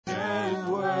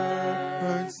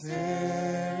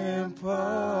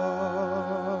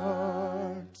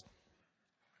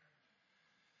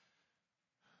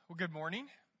Good morning.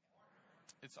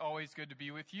 It's always good to be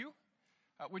with you.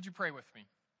 Would you pray with me?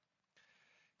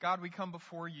 God, we come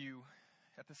before you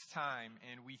at this time,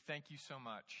 and we thank you so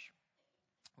much.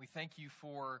 We thank you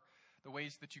for the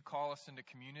ways that you call us into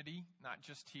community, not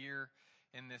just here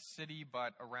in this city,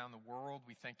 but around the world.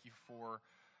 We thank you for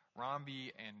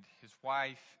Rambi and his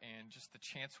wife, and just the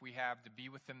chance we have to be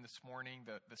with them this morning,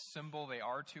 the symbol they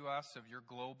are to us of your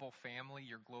global family,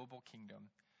 your global kingdom.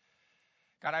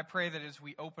 God, I pray that as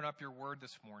we open up your word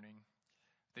this morning,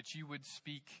 that you would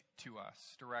speak to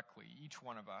us directly, each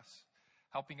one of us,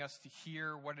 helping us to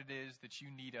hear what it is that you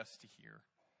need us to hear.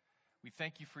 We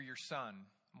thank you for your Son,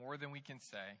 more than we can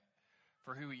say,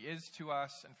 for who he is to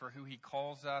us and for who he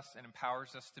calls us and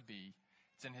empowers us to be.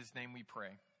 It's in his name we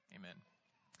pray. Amen.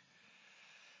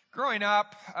 Growing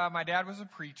up, my dad was a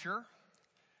preacher,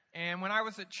 and when I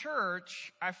was at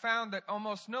church, I found that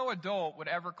almost no adult would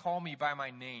ever call me by my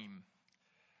name.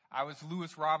 I was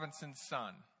Lewis Robinson's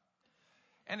son.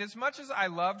 And as much as I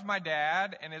loved my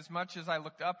dad and as much as I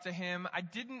looked up to him, I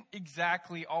didn't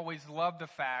exactly always love the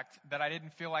fact that I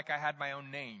didn't feel like I had my own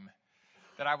name,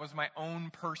 that I was my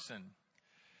own person.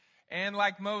 And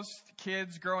like most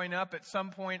kids growing up, at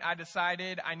some point I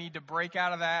decided I need to break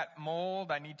out of that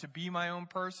mold. I need to be my own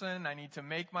person. I need to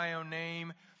make my own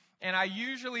name. And I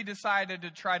usually decided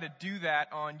to try to do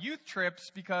that on youth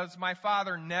trips because my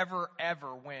father never,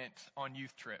 ever went on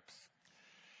youth trips.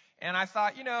 And I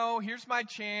thought, here's my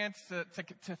chance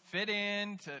to fit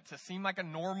in, to seem like a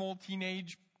normal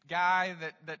teenage guy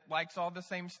that likes all the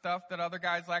same stuff that other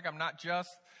guys like. I'm not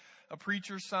just a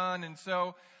preacher's son. And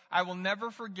so I will never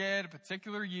forget a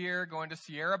particular year going to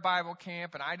Sierra Bible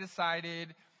Camp, and I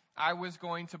decided I was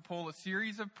going to pull a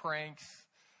series of pranks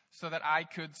so that I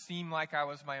could seem like I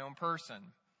was my own person.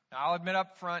 Now, I'll admit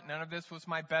up front, none of this was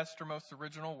my best or most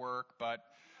original work, but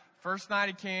first night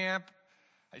of camp,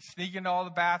 I sneak into all the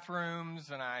bathrooms,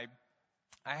 and I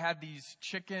had these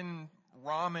chicken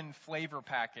ramen flavor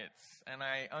packets, and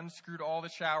I unscrewed all the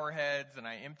shower heads, and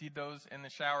I emptied those in the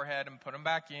shower head and put them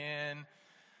back in.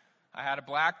 I had a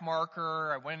black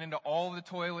marker. I went into all the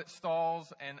toilet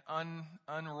stalls and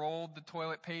unrolled the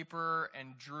toilet paper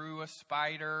and drew a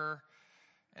spider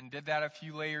and did that a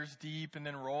few layers deep and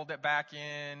then rolled it back in.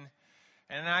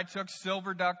 And then I took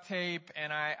silver duct tape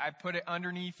and I put it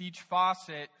underneath each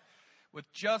faucet with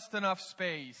just enough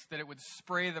space that it would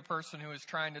spray the person who was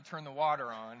trying to turn the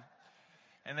water on.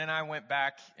 And then I went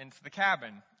back into the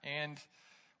cabin and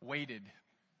waited.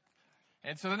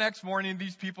 And so the next morning,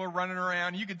 these people are running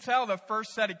around. You could tell the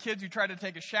first set of kids who tried to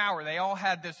take a shower, they all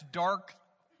had this dark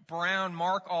brown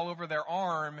mark all over their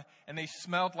arm, and they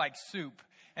smelled like soup.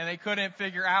 And they couldn't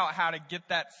figure out how to get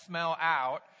that smell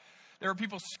out. There were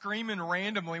people screaming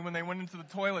randomly when they went into the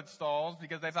toilet stalls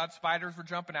because they thought spiders were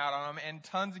jumping out on them. And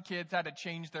tons of kids had to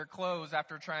change their clothes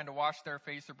after trying to wash their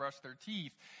face or brush their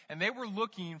teeth. And they were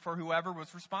looking for whoever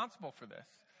was responsible for this.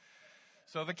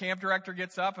 So the camp director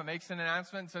gets up and makes an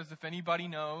announcement and says, if anybody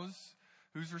knows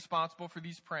who's responsible for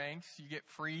these pranks, you get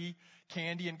free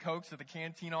candy and Cokes at the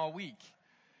canteen all week.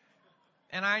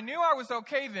 And I knew I was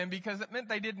okay then because it meant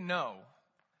they didn't know.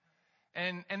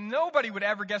 And nobody would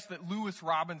ever guess that Lewis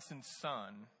Robinson's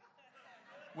son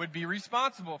would be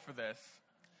responsible for this.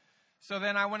 So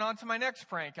then I went on to my next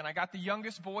prank, and I got the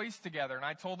youngest boys together, and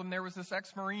I told them there was this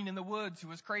ex-Marine in the woods who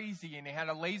was crazy, and he had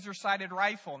a laser-sighted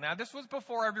rifle. Now, this was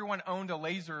before everyone owned a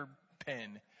laser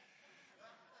pen.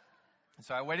 And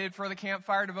so I waited for the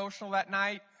campfire devotional that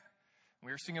night.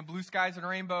 We were singing Blue Skies and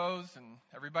Rainbows, and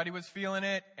everybody was feeling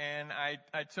it, and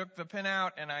I took the pen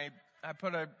out, and I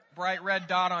put a bright red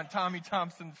dot on Tommy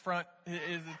Thompson's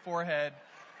his forehead.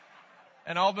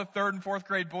 And all the 3rd and 4th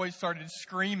grade boys started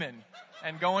screaming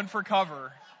and going for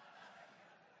cover.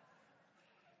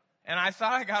 And I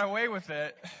thought I got away with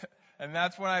it. And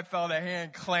that's when I felt a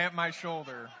hand clamp my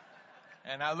shoulder.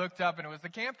 And I looked up and it was the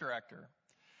camp director.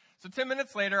 So 10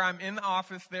 minutes later, I'm in the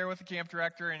office there with the camp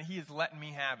director, and he is letting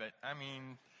me have it. I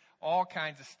mean, all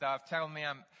kinds of stuff, telling me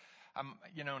I'm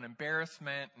an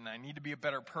embarrassment and I need to be a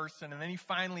better person. And then he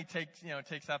finally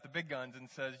takes out the big guns and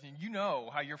says, you know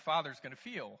how your father's going to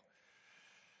feel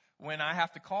when I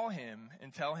have to call him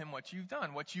and tell him what you've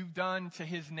done to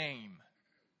his name.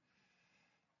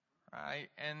 Right?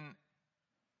 And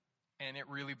it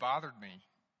really bothered me.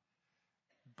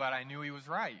 But I knew he was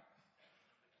right.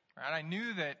 Right? I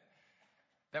knew that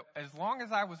as long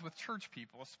as I was with church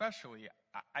people, especially,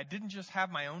 I didn't just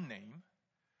have my own name.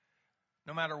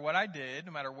 No matter what I did,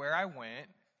 no matter where I went,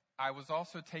 I was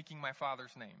also taking my Father's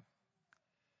name.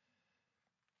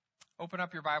 Open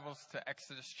up your Bibles to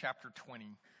Exodus chapter 20.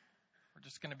 We're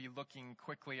just going to be looking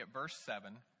quickly at verse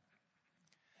 7.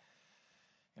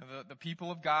 The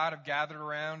people of God have gathered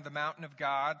around the mountain of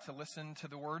God to listen to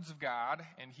the words of God,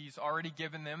 and he's already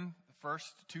given them the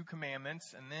first 2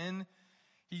 commandments. And then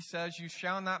he says, you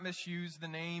shall not misuse the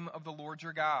name of the Lord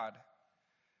your God,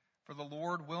 for the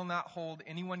Lord will not hold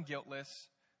anyone guiltless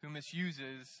who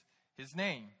misuses his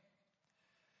name.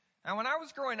 Now, when I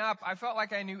was growing up, I felt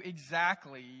like I knew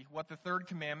exactly what the 3rd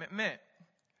commandment meant.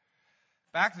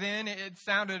 Back then, it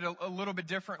sounded a little bit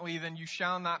differently than you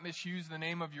shall not misuse the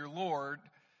name of your Lord,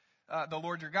 the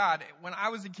Lord your God. When I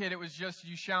was a kid, it was just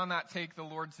you shall not take the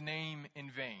Lord's name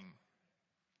in vain.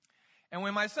 And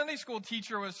when my Sunday school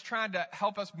teacher was trying to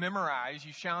help us memorize,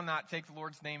 you shall not take the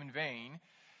Lord's name in vain,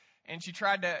 and she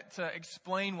tried to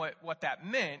explain what that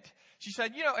meant, she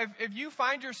said, if you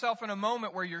find yourself in a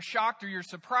moment where you're shocked or you're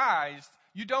surprised,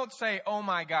 you don't say, oh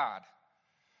my God.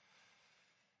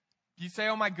 You say,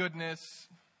 oh my goodness,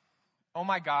 oh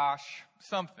my gosh,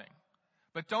 something.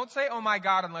 But don't say, oh my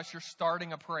God, unless you're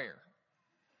starting a prayer.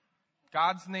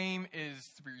 God's name is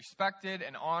to be respected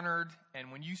and honored,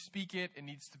 and when you speak it, it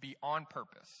needs to be on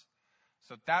purpose.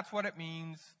 So that's what it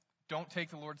means. Don't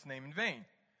take the Lord's name in vain.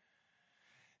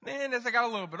 Then as I got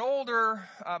a little bit older,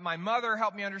 my mother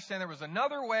helped me understand there was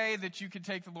another way that you could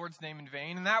take the Lord's name in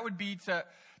vain, and that would be to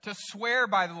swear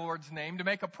by the Lord's name, to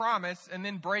make a promise, and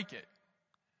then break it.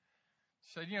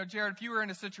 So, Jared, if you were in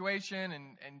a situation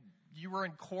and you were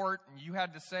in court and you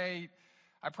had to say,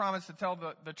 I promise to tell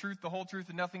the truth, the whole truth,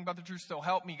 and nothing but the truth, so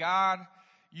help me God,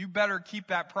 you better keep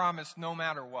that promise no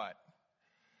matter what.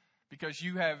 Because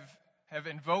you have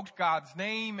invoked God's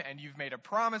name and you've made a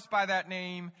promise by that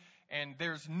name, and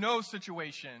there's no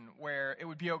situation where it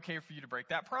would be okay for you to break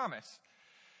that promise.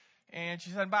 And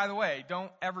she said, by the way,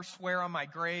 don't ever swear on my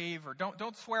grave, or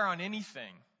don't swear on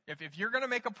anything. If you're going to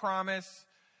make a promise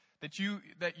that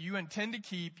you intend to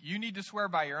keep, you need to swear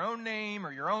by your own name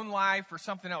or your own life or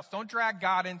something else. Don't drag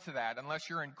God into that unless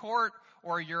you're in court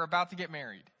or you're about to get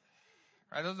married.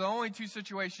 Right? Those are the only 2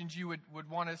 situations you would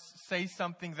want to say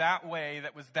something that way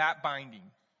that was that binding.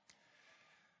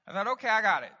 I thought, okay, I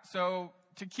got it. So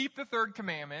to keep the 3rd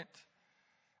commandment,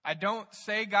 I don't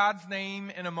say God's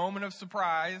name in a moment of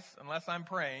surprise unless I'm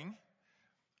praying.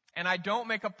 And I don't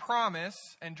make a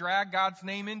promise and drag God's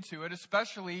name into it,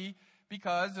 especially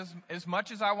because as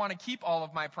much as I want to keep all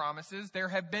of my promises, there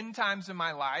have been times in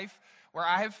my life where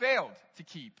I have failed to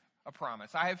keep a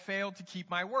promise. I have failed to keep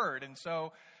my word. And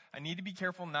so I need to be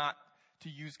careful not to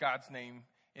use God's name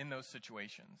in those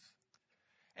situations.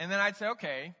 And then I'd say,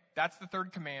 okay, that's the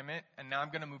 3rd commandment, and now I'm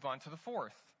going to move on to the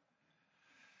 4th.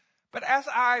 But as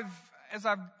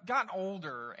I've gotten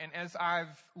older, and as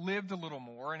I've lived a little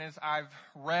more, and as I've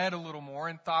read a little more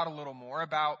and thought a little more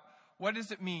about what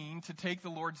does it mean to take the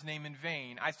Lord's name in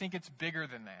vain, I think it's bigger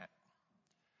than that.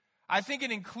 I think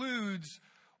it includes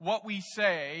what we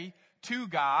say to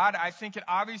God. I think it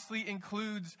obviously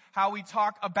includes how we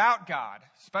talk about God,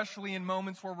 especially in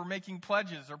moments where we're making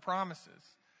pledges or promises.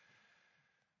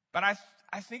 But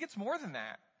I think it's more than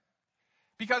that.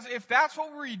 Because if that's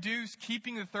what we reduce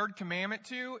keeping the 3rd commandment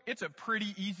to, it's a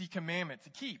pretty easy commandment to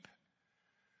keep.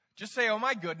 Just say, oh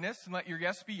my goodness, and let your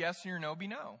yes be yes and your no be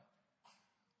no.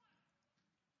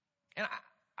 And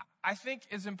I think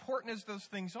as important as those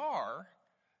things are,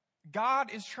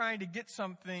 God is trying to get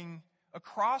something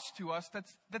across to us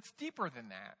that's deeper than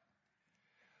that.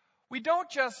 We don't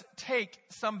just take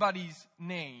somebody's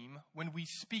name when we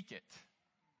speak it.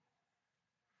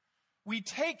 We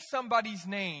take somebody's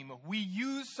name, we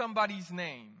use somebody's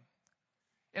name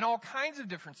in all kinds of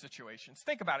different situations.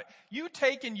 Think about it. You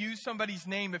take and use somebody's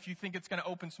name if you think it's going to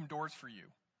open some doors for you.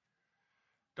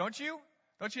 Don't you?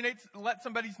 Don't you let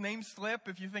somebody's name slip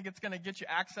if you think it's going to get you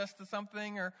access to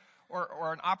something or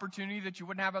an opportunity that you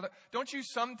wouldn't have? Don't you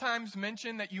sometimes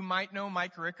mention that you might know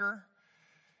Mike Ricker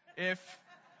if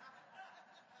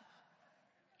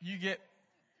you get...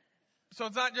 So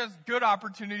it's not just good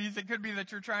opportunities. It could be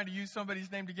that you're trying to use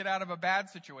somebody's name to get out of a bad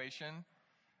situation.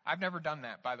 I've never done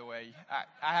that, by the way.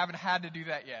 I haven't had to do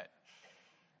that yet.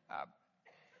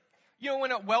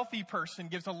 When a wealthy person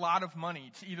gives a lot of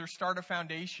money to either start a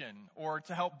foundation or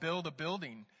to help build a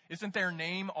building, isn't their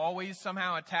name always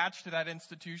somehow attached to that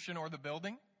institution or the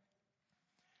building?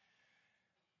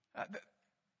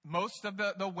 Most of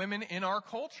the women in our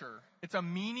culture, it's a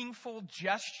meaningful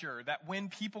gesture that when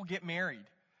people get married,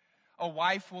 a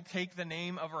wife will take the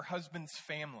name of her husband's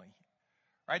family,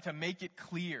 right, to make it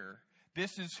clear,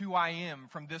 this is who I am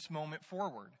from this moment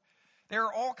forward. There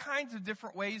are all kinds of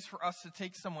different ways for us to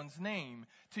take someone's name,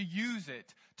 to use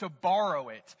it, to borrow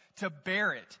it, to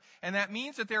bear it. And that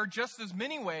means that there are just as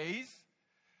many ways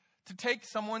to take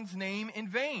someone's name in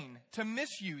vain, to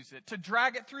misuse it, to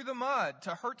drag it through the mud,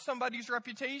 to hurt somebody's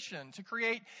reputation, to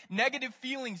create negative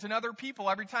feelings in other people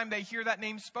every time they hear that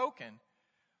name spoken.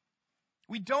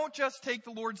 We don't just take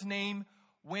the Lord's name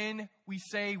when we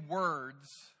say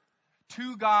words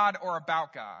to God or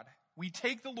about God. We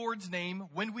take the Lord's name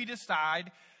when we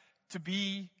decide to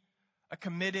be a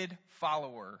committed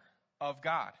follower of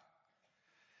God.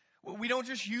 We don't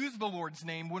just use the Lord's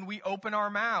name when we open our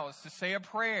mouths to say a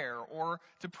prayer or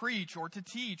to preach or to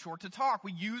teach or to talk.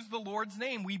 We use the Lord's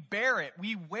name. We bear it.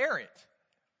 We wear it.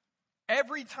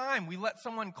 Every time we let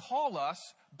someone call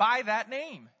us by that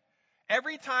name.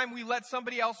 Every time we let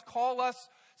somebody else call us,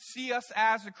 see us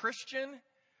as a Christian,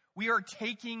 we are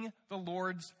taking the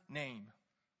Lord's name.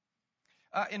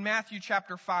 In Matthew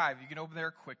chapter 5, you can open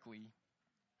there quickly.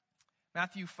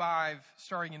 Matthew 5,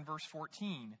 starting in verse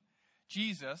 14.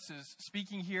 Jesus is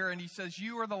speaking here and he says,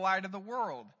 "You are the light of the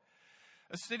world.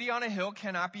 A city on a hill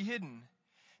cannot be hidden.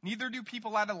 Neither do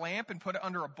people light a lamp and put it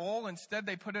under a bowl. Instead,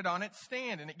 they put it on its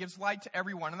stand, and it gives light to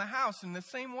everyone in the house. In the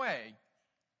same way,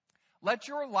 let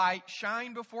your light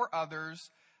shine before others,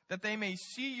 that they may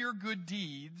see your good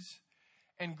deeds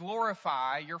and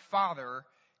glorify your Father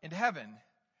in heaven."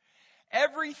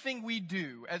 Everything we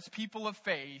do as people of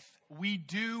faith, we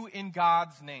do in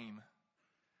God's name.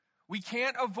 We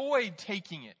can't avoid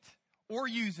taking it or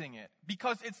using it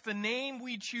because it's the name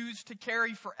we choose to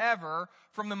carry forever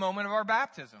from the moment of our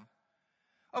baptism.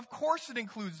 Of course it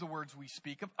includes the words we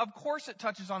speak. Of course it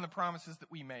touches on the promises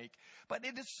that we make. But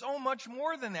it is so much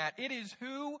more than that. It is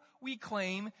who we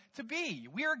claim to be.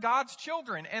 We are God's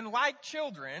children. And like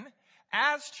children,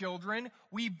 as children,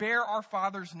 we bear our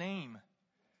Father's name.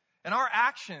 And our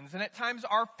actions, and at times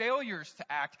our failures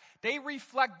to act, they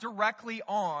reflect directly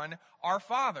on our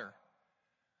Father.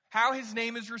 How His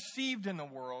name is received in the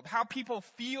world, how people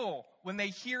feel when they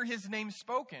hear His name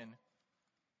spoken.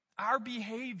 Our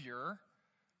behavior,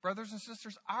 brothers and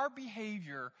sisters, our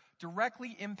behavior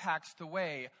directly impacts the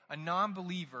way a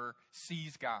non-believer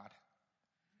sees God.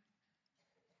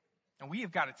 And we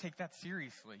have got to take that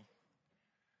seriously.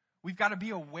 We've got to be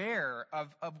aware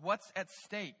of what's at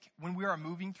stake when we are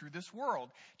moving through this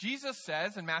world. Jesus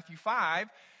says in Matthew 5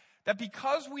 that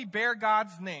because we bear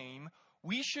God's name,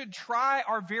 we should try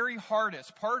our very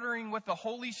hardest, partnering with the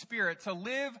Holy Spirit, to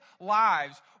live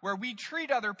lives where we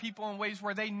treat other people in ways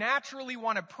where they naturally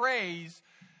want to praise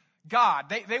God.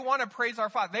 They want to praise our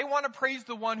Father. They want to praise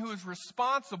the one who is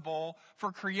responsible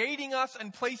for creating us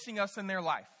and placing us in their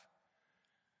life.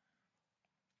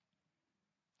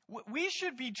 We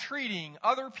should be treating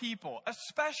other people,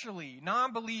 especially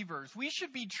non-believers, we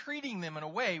should be treating them in a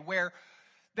way where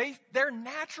their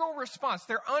natural response,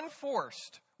 their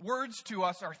unforced words to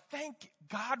us are, "Thank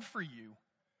God for you.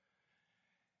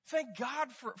 Thank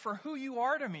God for who you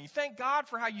are to me. Thank God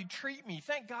for how you treat me.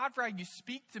 Thank God for how you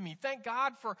speak to me. Thank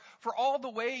God for all the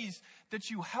ways that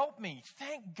you help me.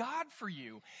 Thank God for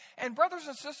you." And brothers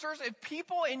and sisters, if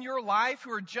people in your life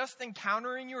who are just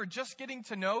encountering you or just getting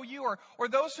to know you or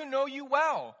those who know you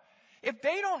well, if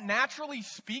they don't naturally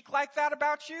speak like that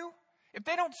about you, if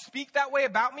they don't speak that way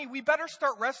about me, we better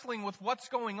start wrestling with what's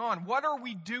going on. What are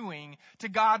we doing to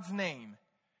God's name?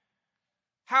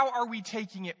 How are we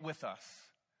taking it with us?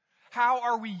 How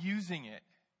are we using it?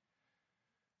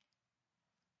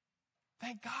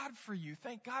 Thank God for you.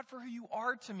 Thank God for who you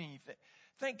are to me.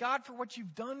 Thank God for what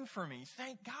you've done for me.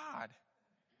 Thank God.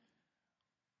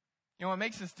 You know, what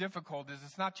makes this difficult is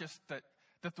it's not just that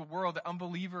the world, that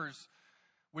unbelievers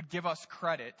would give us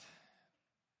credit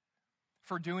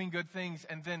for doing good things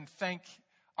and then thank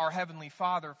our Heavenly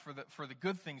Father for the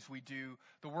good things we do.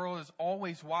 The world is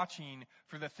always watching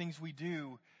for the things we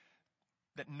do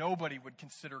that nobody would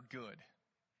consider good.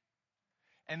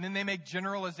 And then they make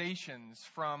generalizations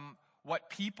from what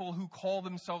people who call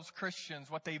themselves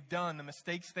Christians, what they've done, the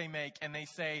mistakes they make, and they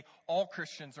say all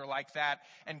Christians are like that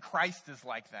and Christ is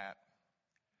like that.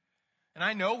 And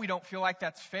I know we don't feel like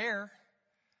that's fair,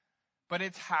 but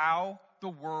it's how the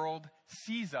world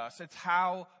sees us. It's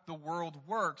how the world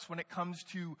works when it comes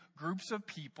to groups of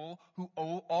people who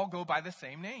all go by the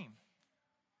same name.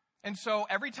 And so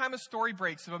every time a story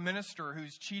breaks of a minister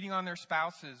who's cheating on their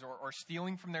spouses or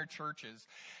stealing from their churches,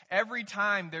 every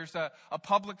time there's a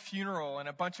public funeral and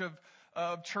a bunch of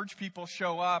church people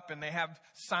show up and they have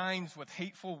signs with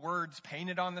hateful words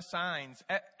painted on the signs,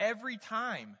 every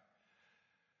time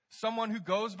someone who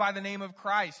goes by the name of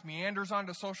Christ meanders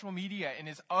onto social media and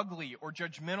is ugly or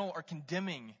judgmental or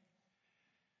condemning,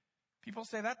 people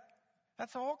say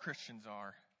that's how all Christians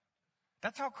are.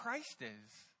 That's how Christ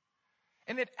is.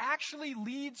 And it actually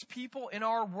leads people in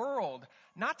our world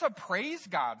not to praise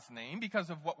God's name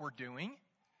because of what we're doing,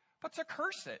 but to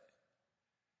curse it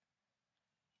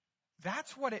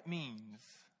That's what it means,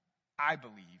 I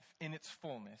believe, in its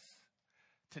fullness,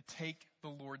 to take the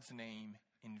Lord's name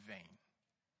in vain.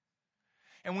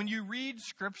 And when you read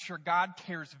Scripture, God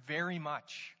cares very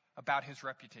much about his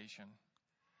reputation.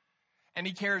 And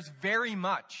he cares very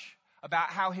much about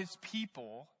how his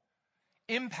people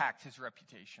impact his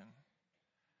reputation.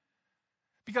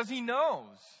 Because he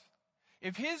knows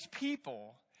if his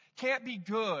people can't be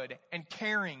good and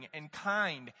caring and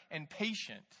kind and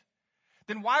patient,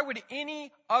 then why would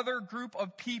any other group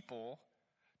of people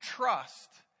trust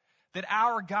that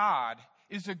our God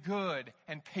is a good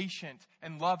and patient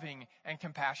and loving and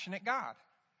compassionate God?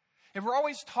 If we're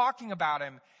always talking about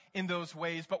him in those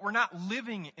ways, but we're not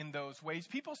living in those ways,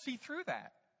 people see through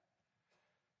that.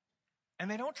 And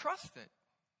they don't trust it.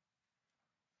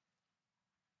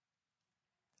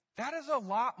 That is a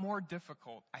lot more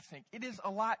difficult, I think. It is a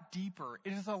lot deeper.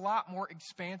 It is a lot more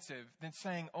expansive than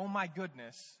saying, oh my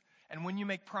goodness. And when you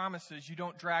make promises, you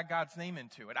don't drag God's name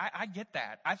into it. I get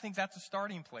that. I think that's a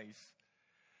starting place.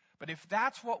 But if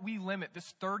that's what we limit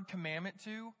this third commandment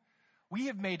to, we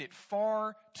have made it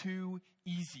far too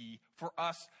easy for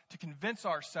us to convince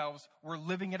ourselves we're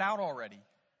living it out already.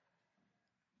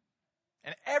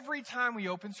 And every time we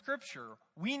open Scripture,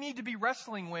 we need to be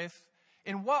wrestling with,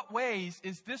 in what ways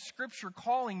is this Scripture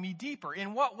calling me deeper?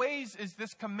 In what ways is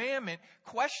this commandment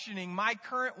questioning my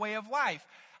current way of life?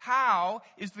 How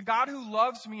is the God who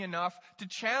loves me enough to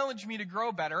challenge me to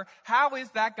grow better, how is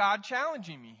that God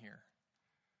challenging me here?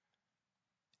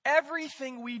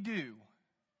 Everything we do,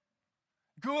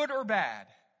 good or bad,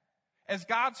 as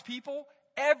God's people,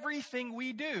 everything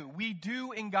we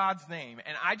do in God's name.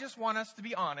 And I just want us to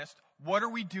be honest, what are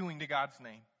we doing to God's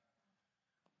name?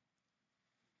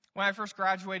 When I first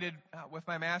graduated with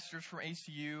my master's from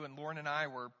ACU, and Lauren and I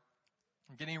were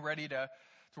getting ready to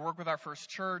work with our first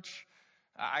church,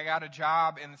 I got a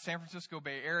job in the San Francisco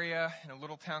Bay Area in a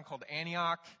little town called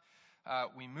Antioch.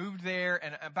 We moved there,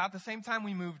 and about the same time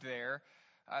we moved there,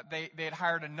 they had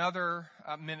hired another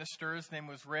minister. His name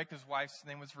was Rick. His wife's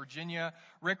name was Virginia.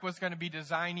 Rick was going to be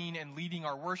designing and leading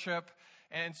our worship.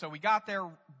 And so we got there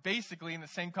basically in the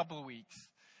same couple of weeks.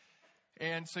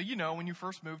 And so, you know, when you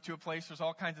first move to a place, there's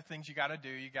all kinds of things you got to do.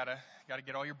 You got to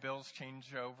get all your bills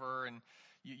changed over, and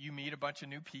you meet a bunch of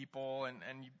new people, and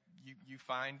you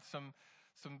find some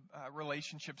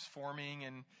relationships forming,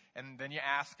 and then you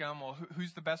ask them, well,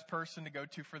 who's the best person to go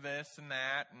to for this and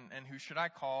that, and who should I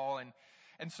call?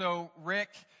 And so Rick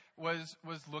was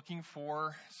looking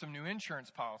for some new insurance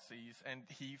policies, and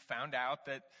he found out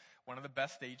that one of the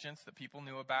best agents that people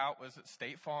knew about was at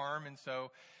State Farm, and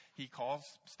so he calls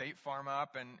State Farm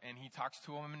up, and he talks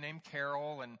to a woman named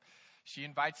Carol, and she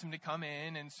invites him to come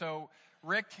in. And so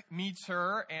Rick meets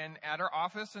her and at her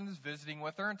office and is visiting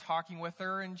with her and talking with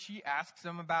her, and she asks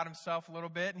him about himself a little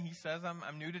bit, and he says,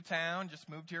 I'm new to town, just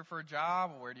moved here for a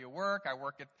job. Where do you work? I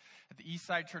work at the East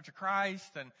Side Church of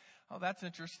Christ. And oh, that's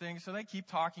interesting. So they keep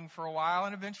talking for a while,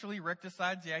 and eventually Rick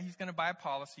decides, he's going to buy a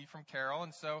policy from Carol.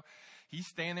 And so he's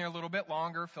staying there a little bit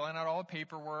longer, filling out all the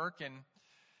paperwork, and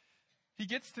he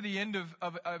gets to the end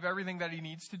of everything that he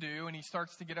needs to do, and he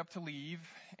starts to get up to leave,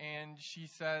 and she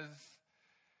says,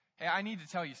 hey, I need to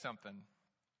tell you something.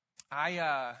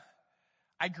 I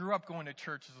grew up going to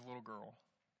church as a little girl,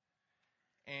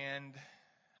 and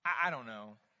I don't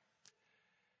know.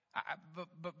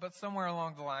 But somewhere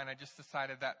along the line, I just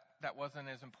decided that wasn't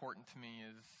as important to me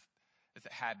as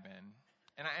it had been.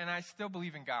 And I still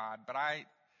believe in God, but I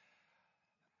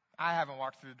haven't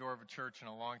walked through the door of a church in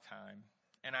a long time.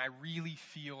 And I really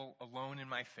feel alone in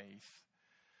my faith.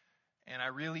 And I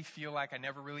really feel like I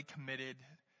never really committed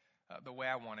the way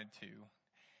I wanted to.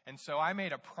 And so I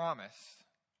made a promise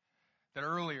that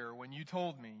earlier when you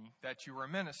told me that you were a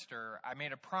minister, I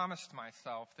made a promise to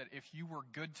myself that if you were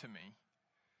good to me,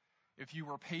 if you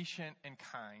were patient and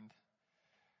kind,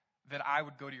 that I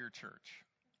would go to your church.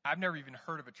 I've never even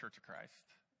heard of a Church of Christ.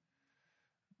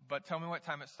 But tell me what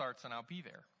time it starts and I'll be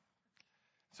there.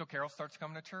 So Carol starts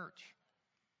coming to church.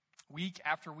 Week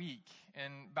after week,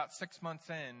 and about 6 months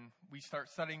in, we start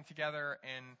studying together,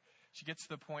 and she gets to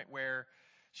the point where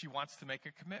she wants to make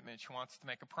a commitment. She wants to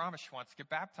make a promise. She wants to get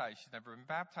baptized. She's never been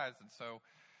baptized, and so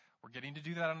we're getting to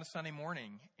do that on a Sunday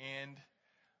morning. And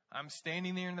I'm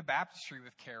standing there in the baptistry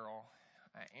with Carol,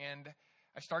 and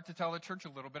I start to tell the church a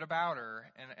little bit about her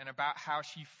and about how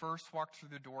she first walked through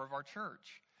the door of our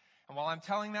church. And while I'm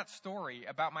telling that story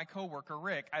about my coworker,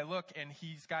 Rick, I look, and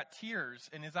he's got tears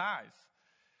in his eyes.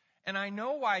 And I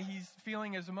know why he's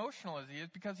feeling as emotional as he is,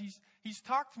 because he's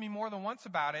talked to me more than once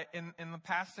about it in the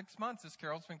past 6 months as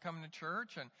Carol's been coming to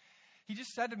church. And he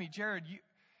just said to me, Jared,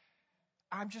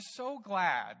 I'm just so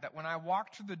glad that when I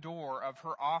walked through the door of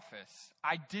her office,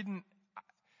 I didn't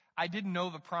know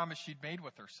the promise she'd made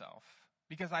with herself,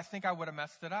 because I think I would have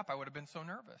messed it up. I would have been so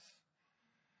nervous.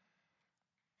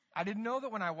 I didn't know that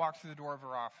when I walked through the door of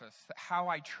her office, that how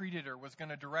I treated her was going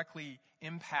to directly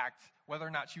impact whether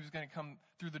or not she was going to come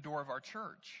through the door of our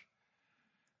church.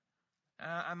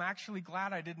 I'm actually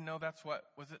glad I didn't know that's what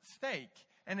was at stake.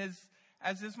 And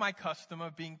as is my custom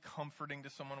of being comforting to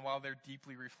someone while they're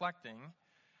deeply reflecting,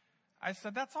 I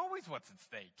said, that's always what's at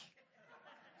stake.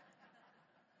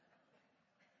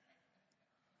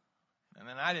 And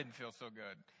then I didn't feel so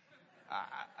good.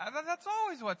 That's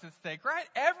always what's at stake, right?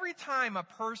 Every time a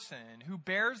person who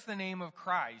bears the name of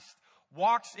Christ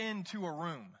walks into a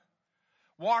room,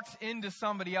 walks into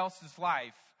somebody else's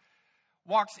life,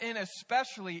 walks in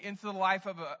especially into the life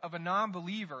of a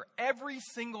non-believer, every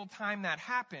single time that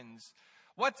happens,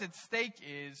 what's at stake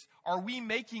is, are we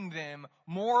making them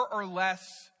more or less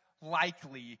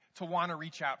likely to want to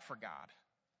reach out for God?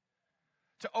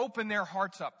 To open their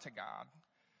hearts up to God?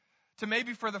 To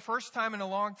maybe for the first time in a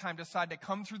long time decide to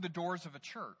come through the doors of a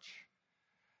church?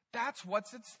 That's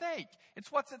what's at stake.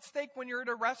 It's what's at stake when you're at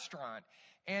a restaurant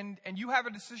and you have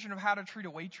a decision of how to treat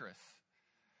a waitress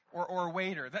or a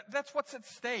waiter. That's what's at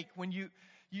stake when you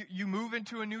move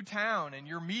into a new town and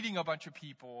you're meeting a bunch of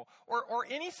people, or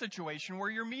any situation where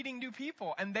you're meeting new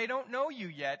people and they don't know you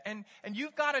yet, and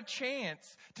you've got a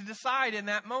chance to decide in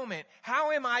that moment, how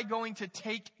am I going to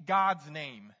take God's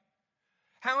name?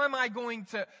 How am I going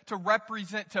to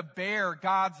represent, to bear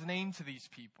God's name to these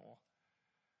people?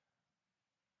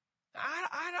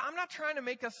 I'm not trying to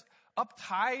make us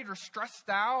uptight or stressed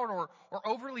out or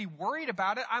overly worried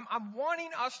about it. I'm wanting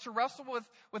us to wrestle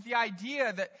with the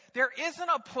idea that there isn't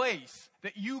a place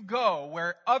that you go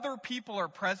where other people are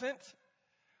present,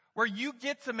 where you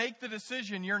get to make the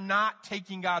decision you're not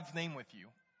taking God's name with you.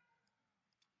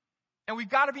 And we've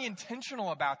got to be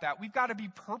intentional about that. We've got to be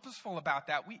purposeful about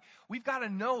that. We've got to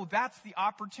know that's the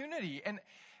opportunity.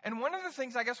 And one of the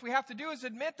things I guess we have to do is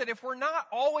admit that if we're not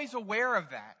always aware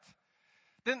of that,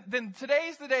 then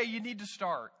today's the day you need to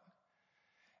start.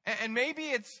 And maybe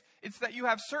it's that you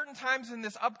have certain times in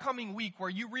this upcoming week where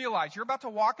you realize you're about to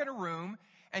walk in a room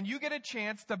and you get a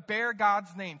chance to bear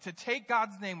God's name, to take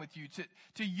God's name with you,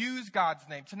 to use God's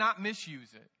name, to not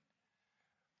misuse it.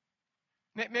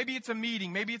 Maybe it's a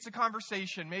meeting, maybe it's a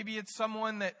conversation, maybe it's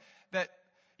someone that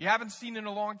you haven't seen in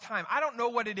a long time. I don't know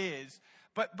what it is,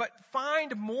 but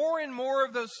find more and more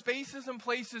of those spaces and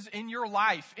places in your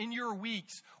life, in your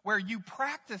weeks, where you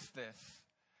practice this.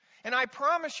 And I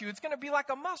promise you, it's going to be like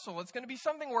a muscle. It's going to be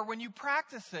something where when you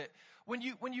practice it, when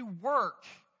you work,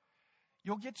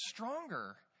 you'll get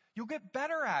stronger. You'll get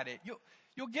better at it.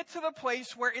 You'll get to the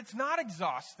place where it's not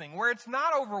exhausting, where it's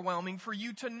not overwhelming for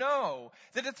you to know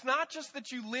that it's not just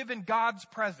that you live in God's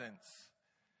presence,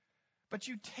 but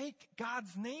you take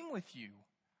God's name with you,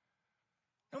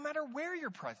 no matter where you're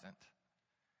present.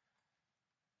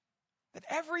 That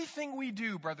everything we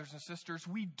do, brothers and sisters,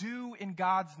 we do in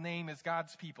God's name as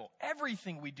God's people.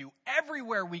 Everything we do,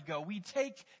 everywhere we go, we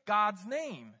take God's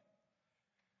name.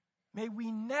 May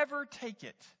we never take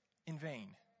it in vain.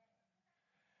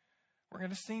 We're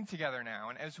going to sing together now,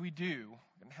 and as we do,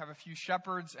 we're going to have a few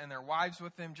shepherds and their wives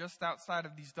with them just outside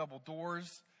of these double doors.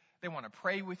 They want to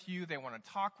pray with you. They want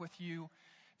to talk with you.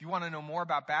 If you want to know more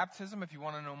about baptism, if you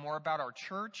want to know more about our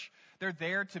church, they're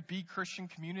there to be Christian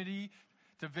community,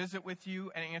 to visit with you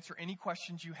and answer any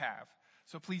questions you have.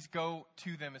 So please go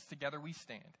to them as together we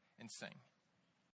stand and sing.